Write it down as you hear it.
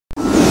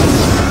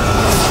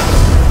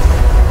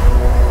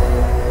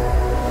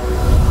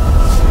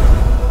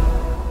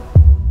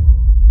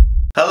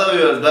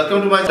viewers,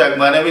 welcome to my channel.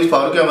 My name is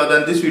Farooq Ahmed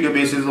and this video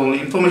basis is only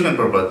information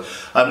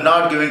purpose. I'm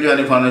not giving you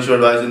any financial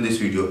advice in this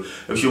video.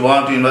 If you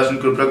want to invest in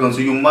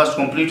cryptocurrency, you must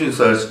complete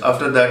research.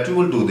 After that, you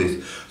will do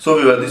this. So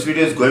viewers, this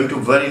video is going to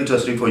be very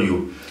interesting for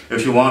you.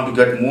 If you want to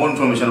get more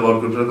information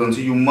about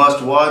cryptocurrency, you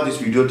must watch this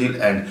video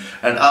till end.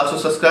 And also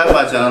subscribe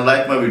my channel,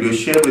 like my video,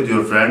 share with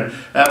your friend,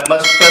 and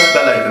must press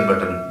bell icon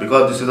button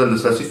because this is a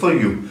necessity for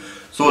you.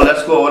 So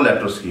let's go over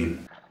laptop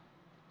screen.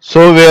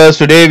 So viewers,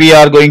 today we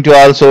are going to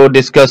also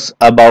discuss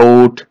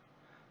about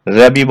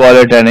Rabby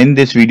Wallet, and in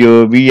this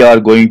video we are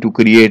going to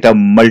create a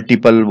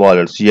multiple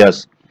wallets.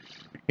 Yes,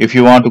 if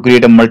you want to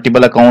create a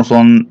multiple accounts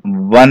on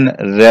one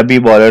Rabby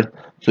Wallet,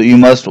 so you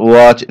must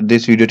watch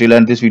this video till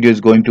end. This video is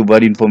going to be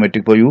very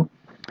informative for you.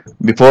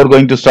 Before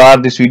going to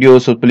start this video,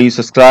 so please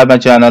subscribe my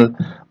channel.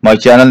 My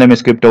channel name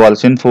is Crypto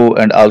Wallets Info,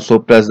 and also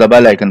press the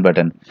bell icon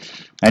button.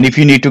 And if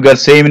you need to get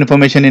same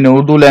information in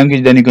Urdu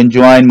language, then you can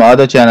join my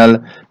other channel,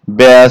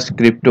 Best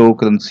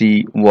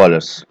Cryptocurrency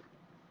Wallets.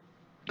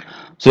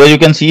 So as you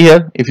can see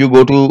here, if you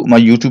go to my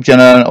YouTube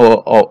channel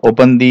or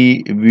open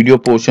the video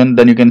portion,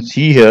 then you can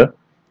see here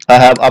I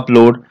have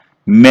uploaded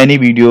many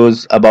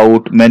videos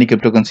about many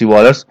cryptocurrency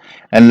wallets,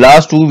 and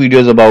last two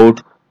videos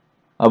about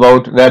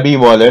Rabby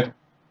Wallet.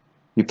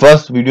 The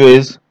first video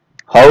is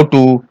how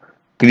to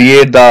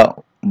create the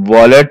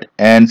wallet,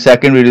 and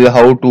second video is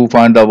how to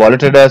find the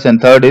wallet address,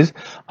 and third is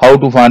how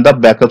to find the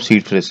backup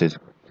seed phrases.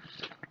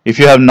 If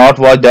you have not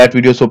watched that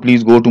video, so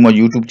please go to my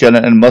YouTube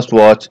channel and must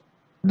watch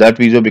that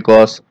video,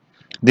 because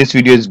this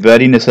video is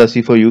very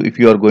necessary for you if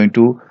you are going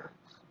to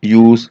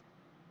use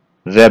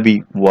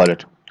Rabby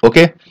Wallet.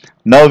 Okay,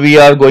 now we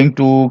are going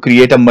to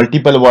create a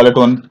multiple wallet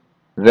on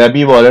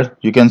Rabby Wallet.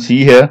 You can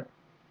see here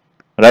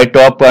right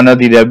top corner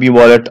the Rabby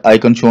Wallet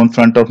icon shown in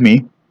front of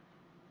me,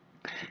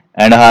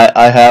 and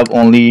I have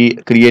only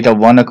created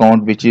one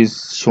account which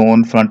is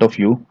shown in front of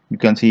you. You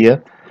can see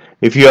here.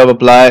 If you have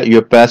applied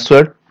your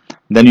password,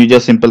 then you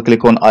just simply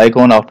click on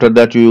icon. After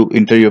that you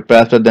enter your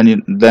password,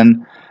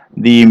 then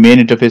the main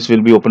interface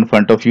will be open in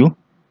front of you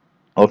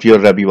of your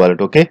Rabby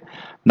Wallet. Okay,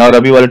 now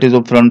Rabby Wallet is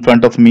open in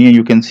front of me, and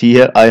you can see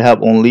here I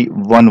have only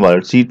one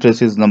wallet. Seed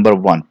phrase is number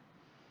 1,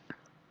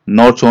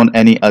 not shown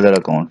any other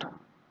account,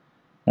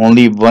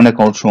 only one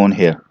account shown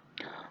here.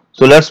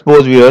 So let's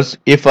suppose viewers,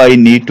 if I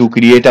need to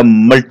create a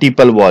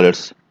multiple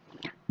wallets,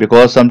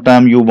 because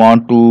sometimes you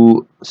want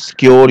to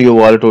secure your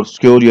wallet or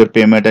secure your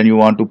payment, and you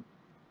want to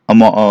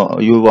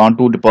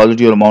deposit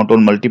your amount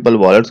on multiple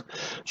wallets,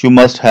 you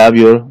must have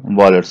your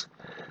wallets.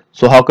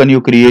 So how can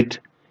you create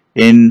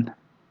in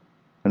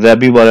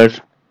Rabby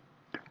Wallet?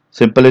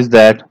 Simple is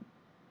that.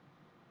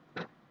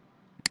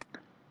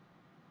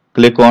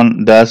 Click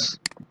on this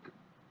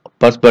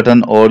first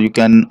button, or you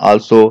can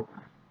also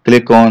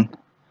click on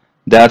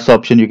that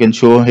option you can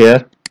show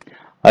here.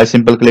 I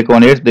simply click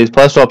on it. The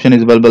first option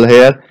is available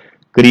here,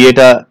 create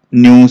a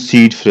new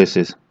seed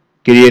phrases.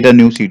 Create a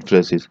new seed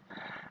phrases.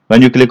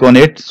 When you click on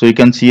it, so you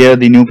can see here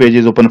the new page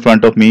is open in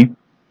front of me.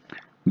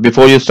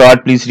 Before you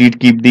start, please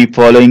keep the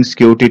following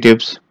security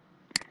tips.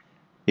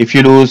 If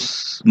you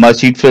lose my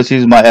seed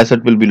phrases, my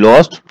asset will be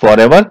lost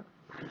forever.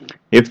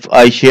 If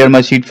I share my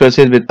seed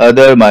phrases with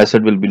other, my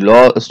asset will be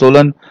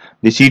stolen.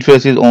 The seed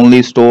phrase is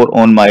only stored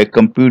on my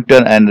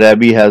computer, and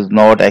Rabby has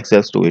not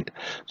access to it.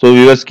 So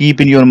viewers, keep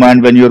in your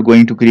mind when you are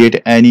going to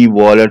create any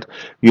wallet,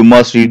 you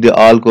must read the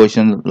all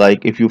questions.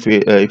 Like if you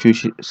share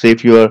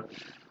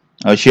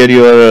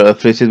your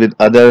phrases with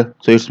other,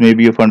 so it's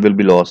maybe your fund will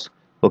be lost.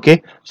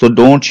 Okay, so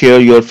don't share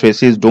your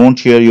phrases, don't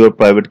share your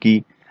private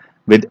key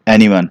with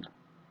anyone.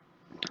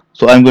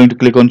 So I'm going to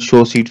click on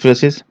show seed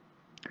phrases.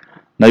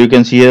 Now you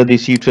can see here the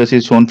seed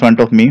phrases shown in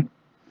front of me.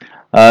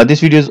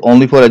 This video is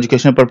only for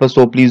educational purpose,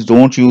 so please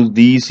don't use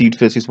these seed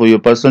phrases for your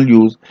personal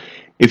use.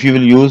 If you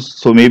will use,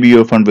 so maybe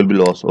your fund will be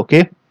lost.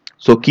 Okay,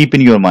 so keep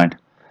in your mind.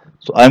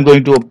 So I'm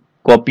going to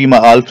copy my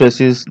all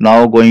phrases.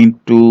 Now going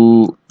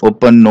to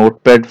open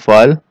notepad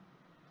file.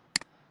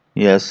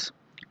 Yes,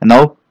 and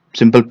now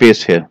simple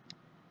paste here.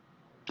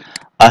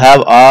 I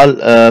have all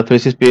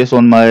phrases pasted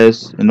on my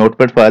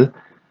notepad file,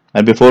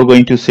 and before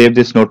going to save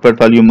this notepad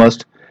file, you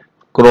must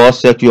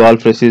cross check your all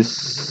phrases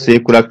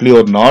save correctly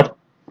or not.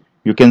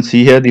 You can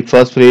see here the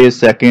first phrase,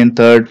 second,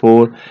 third,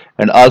 fourth,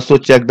 and also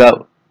check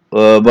the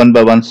one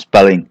by one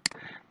spelling,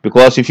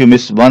 because if you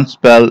miss one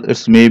spell,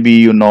 it's maybe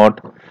you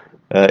not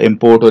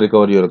import or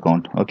recover your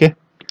account. Okay,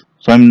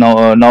 so I'm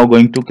now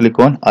going to click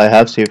on I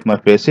have saved my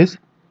phrases.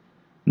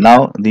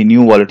 Now the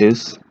new wallet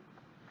is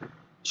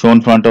shown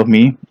in front of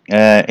me,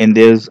 and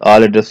there's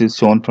all addresses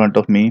shown in front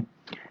of me,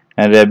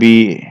 and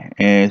Rabby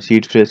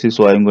seed phrases.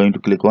 So I'm going to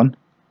click on.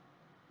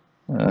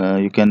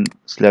 You can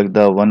select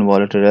the one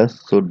wallet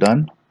address. So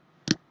done.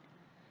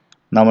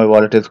 Now my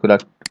wallet is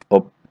correct.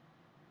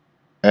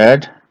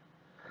 Add.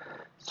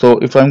 So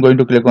if I'm going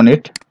to click on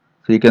it,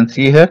 so you can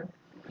see here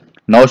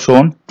now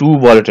shown two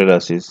wallet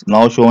addresses.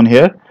 Now shown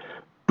here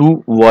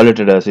two wallet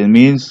addresses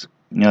means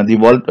the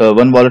wallet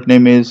one wallet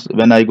name is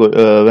when I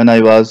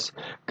was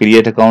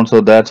create account,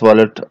 so that's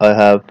wallet I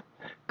have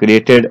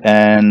created,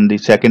 and the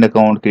second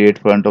account create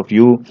front of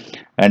you,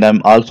 and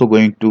I'm also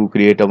going to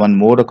create a one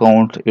more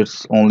account.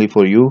 It's only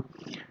for you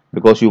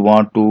because you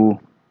want to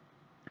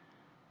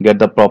get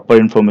the proper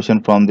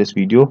information from this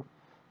video.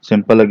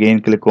 Simple.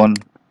 Again, click on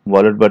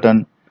wallet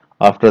button.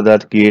 After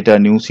that, create a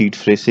new seed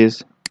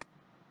phrases.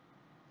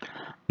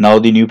 Now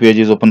the new page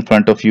is open in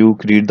front of you.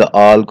 Read the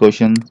all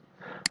questions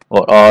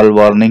or all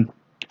warning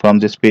from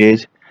this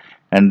page,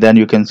 and then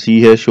you can see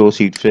here show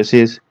seed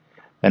phrases.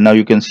 And now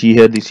you can see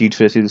here the seed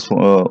phrases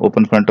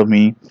open in front of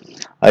me.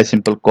 I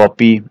simple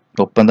copy,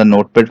 open the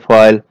notepad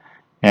file,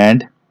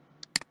 and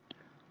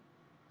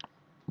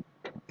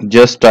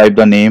just type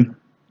the name,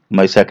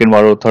 my second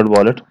wallet or third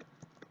wallet,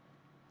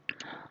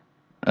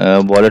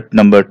 wallet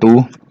number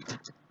 2,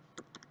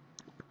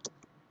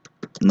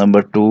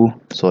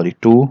 sorry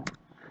 2,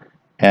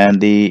 and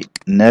the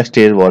next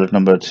is wallet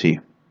number 3,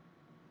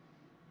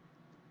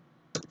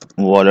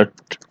 wallet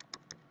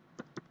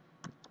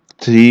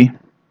 3,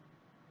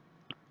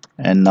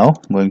 and now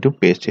going to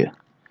paste here.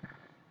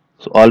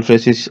 So all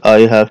phrases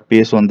I have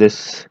pasted on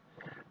this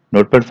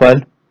notepad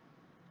file.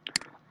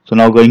 So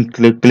now going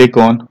click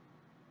on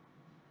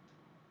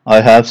I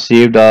have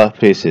saved our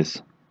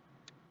phrases.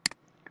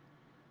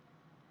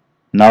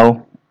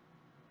 Now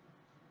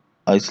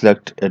I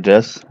select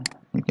address.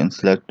 You can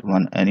select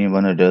any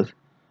one address,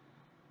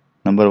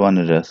 number 1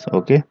 address.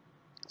 Okay,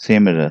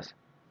 same address.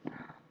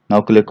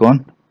 Now click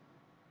on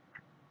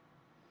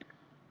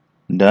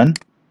done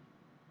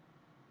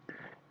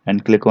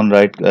and click on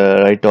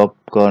right top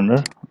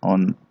corner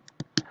on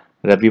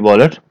Rabby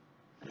Wallet.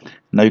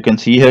 Now you can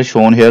see here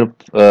shown here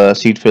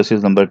seed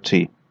phrases number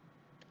 3.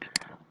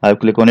 I have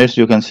click on it.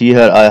 So you can see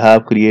here I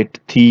have create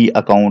 3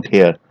 account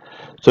here.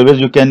 So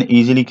you can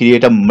easily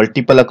create a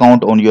multiple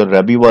account on your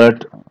Rabby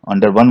Wallet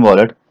under one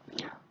wallet.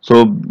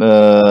 So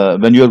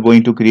when you are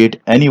going to create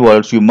any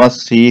wallets, you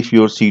must save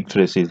your seed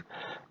phrases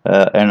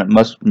and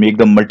must make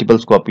them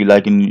multiples copy,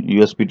 like in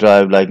USB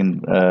drive, like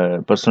in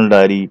personal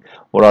diary,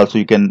 or also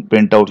you can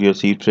print out your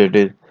seed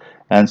phrases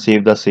and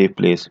save the safe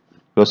place.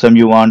 So some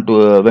you want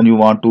to when you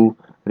want to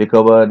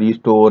recover,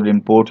 restore,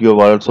 import your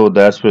wallet, so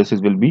that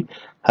phrases will be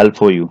help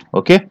for you.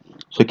 Okay,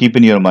 so keep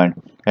in your mind,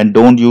 and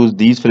don't use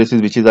these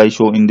phrases which is I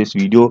show in this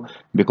video,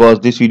 because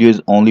this video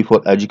is only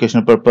for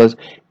educational purpose.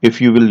 If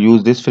you will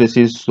use these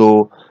phrases,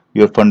 so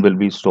your fund will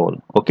be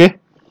stalled. Okay,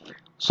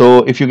 so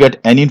if you get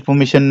any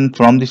information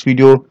from this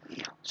video,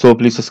 so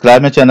please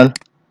subscribe my channel.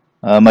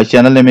 My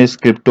channel name is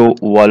Crypto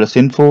Wallets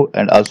Info,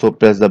 and also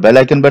press the bell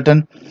icon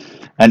button.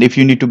 And if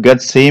you need to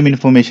get same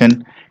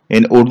information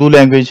in Urdu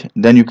language,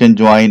 then you can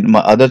join my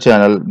other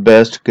channel,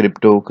 Best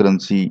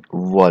Cryptocurrency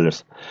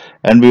Wallets.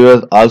 And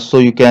viewers, also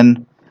you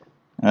can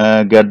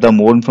get the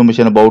more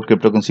information about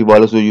cryptocurrency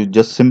wallets. So you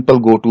just simple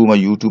go to my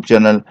YouTube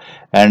channel,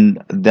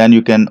 and then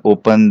you can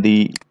open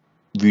the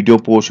video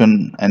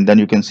portion, and then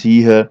you can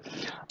see here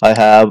I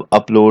have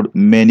upload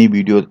many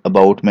videos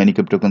about many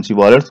cryptocurrency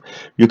wallets.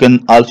 You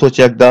can also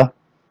check the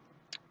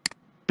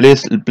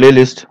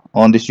playlist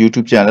on this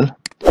YouTube channel.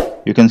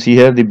 You can see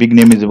here the big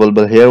name is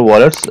available here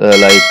wallets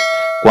like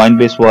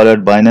Coinbase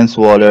wallet, Binance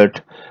wallet,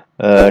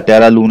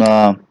 Terra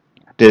Luna,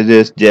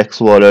 Tezos,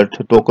 Jax wallet,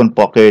 Token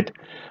Pocket,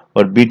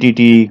 or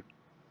BTT,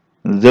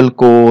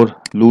 Zilcore,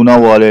 Luna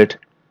wallet,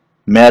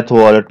 Math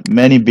wallet.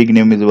 Many big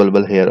name is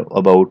available here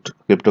about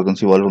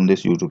cryptocurrency wallet on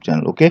this YouTube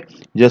channel. Okay,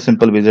 just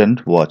simple visit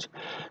and watch.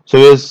 So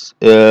yes,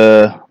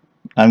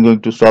 I'm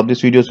going to stop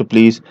this video, so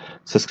please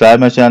subscribe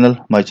my channel.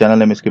 My channel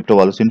name is Crypto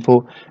Wallets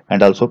Info,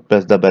 and also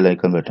press the bell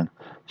icon button.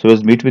 So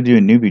let's meet with you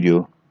in new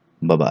video.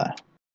 Bye bye.